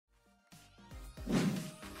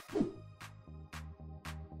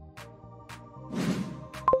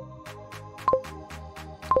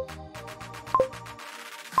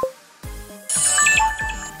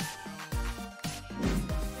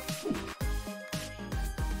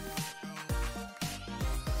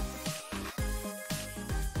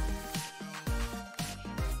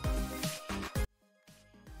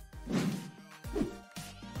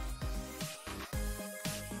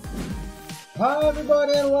Hi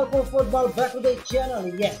everybody and welcome football back to the channel.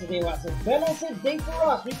 Yesterday was a balanced day for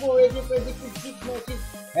us. We already predicted 6 matches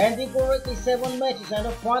and incorrectly 7 matches, and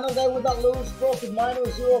the final day with a low profit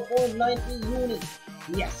minus 0.90 units.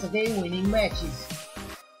 Yesterday winning matches.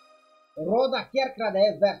 Roda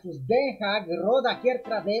Kerkrade versus Den Haag. Roda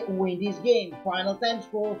Kerkrade win this game. Final time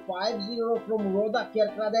score 5-0 from Roda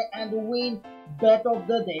Kerkrade and win bet of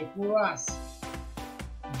the day for us.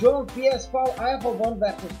 John PSV Eindhoven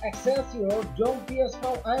versus Excelsior. John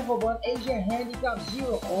PSV Eindhoven Asian Handicap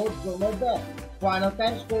 0 odds journal bet. Final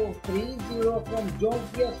time score 3-0 from John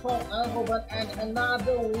PSV Eindhoven and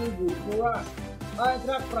another win good for us.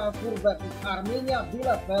 Eintracht Frankfurt versus Arminia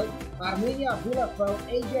Bielefeld. Arminia Bielefeld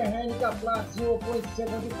Asian Handicap plus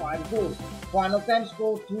 0.75 goals. Final time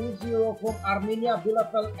score 2-0 from Arminia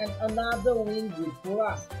Bielefeld and another win good for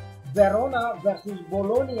us. Verona versus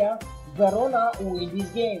Bologna. Verona win this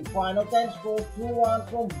game. Final time score 2-1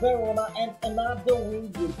 from Verona and another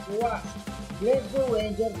win good for us. Glasgow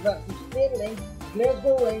Rangers versus Stirling.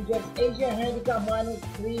 Glasgow Rangers Asian Handicap minus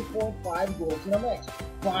 3.5 goals in a match.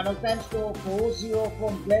 Final time score 4-0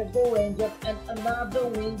 from Glasgow Rangers and another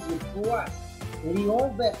win good for us.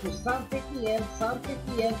 Lyon versus Saint-Étienne.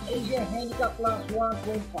 Saint-Étienne Asian Handicap plus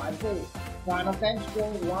 1.5 goals. Final time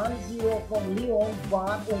score 1-0 from Lyon,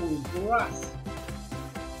 but a win for us.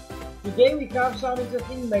 Today we have some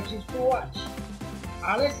interesting matches to watch.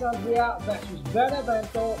 Alessandria versus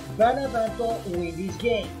Benevento. Benevento win this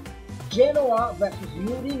game. Genoa versus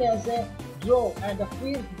Udinese draw and the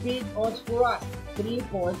first big odds for us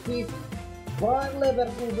 3.50. Bayer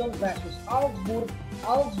Leverkusen versus Augsburg.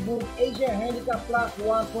 Augsburg Asian Handicap plus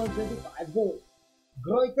 1.25 goals.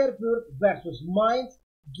 Greuther Fürth versus Mainz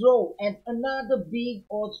draw and another big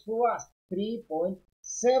odds for us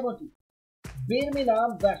 3.70.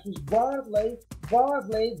 Birmingham versus Barnsley.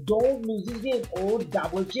 Barnsley don't lose this game or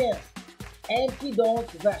double chance. Empty Dons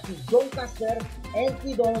versus Doncaster.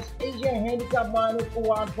 Empty Dons Asian Handicap minus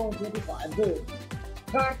 1.25 goals.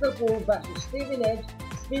 Hartlepool versus Stevenage.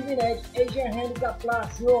 Stevenage Asian Handicap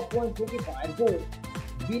plus 0.25 goals.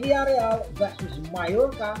 Villarreal versus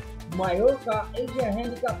Mallorca. Mallorca Asian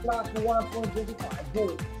Handicap plus 1.25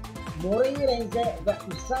 goals. Moreirense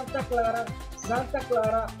versus Santa Clara. Santa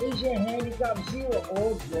Clara Asian Handicap 0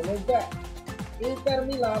 odds journal bet. Inter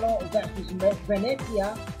Milano versus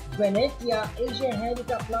Venezia. Venezia Asian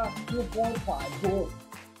Handicap plus 2.5 goals.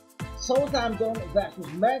 Southampton versus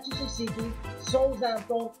Manchester City.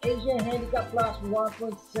 Southampton Asian Handicap plus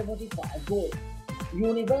 1.75 goals.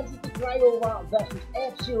 University Craiova versus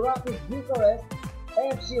FC Rapid Bucharest.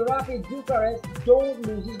 FC Rapid Bucharest don't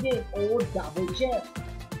lose this game or double chance.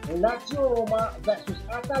 Lazio Roma versus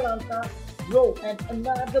Atalanta draw and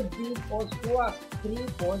another big odds for us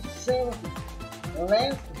 3.70.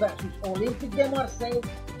 Lens versus Olympique de Marseille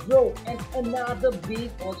draw and another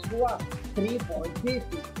big odds for us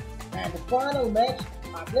 3.50. And the final match,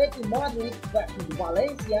 Atletico Madrid versus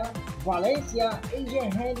Valencia. Valencia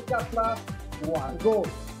Asian Handicap plus 1 goal.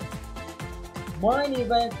 Main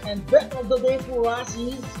event and bet of the day for us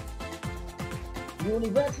is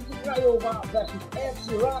University Craiova versus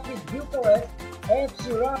FC Rapid Bucharest.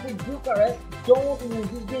 FC Rapid Bucharest don't lose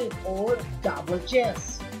this game or double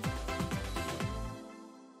chance.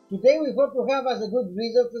 Today we hope to have as a good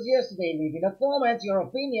result as yesterday. Leave in the comments your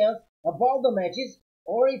opinions about the matches,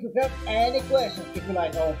 or if you have any questions. If you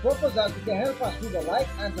like our proposal, you can help us with a like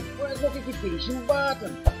and the press notification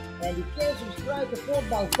button. And you can subscribe to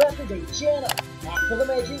Football Back to the channel. After the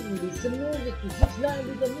matches, we listen music to 6ix9ine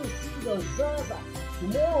with the new single Salsa.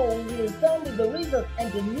 Tomorrow we will tell you the results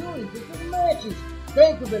and the new interesting matches.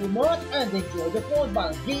 Thank you very much and enjoy the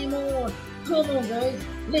football. Game on! Come on guys,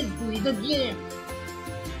 let's do it again!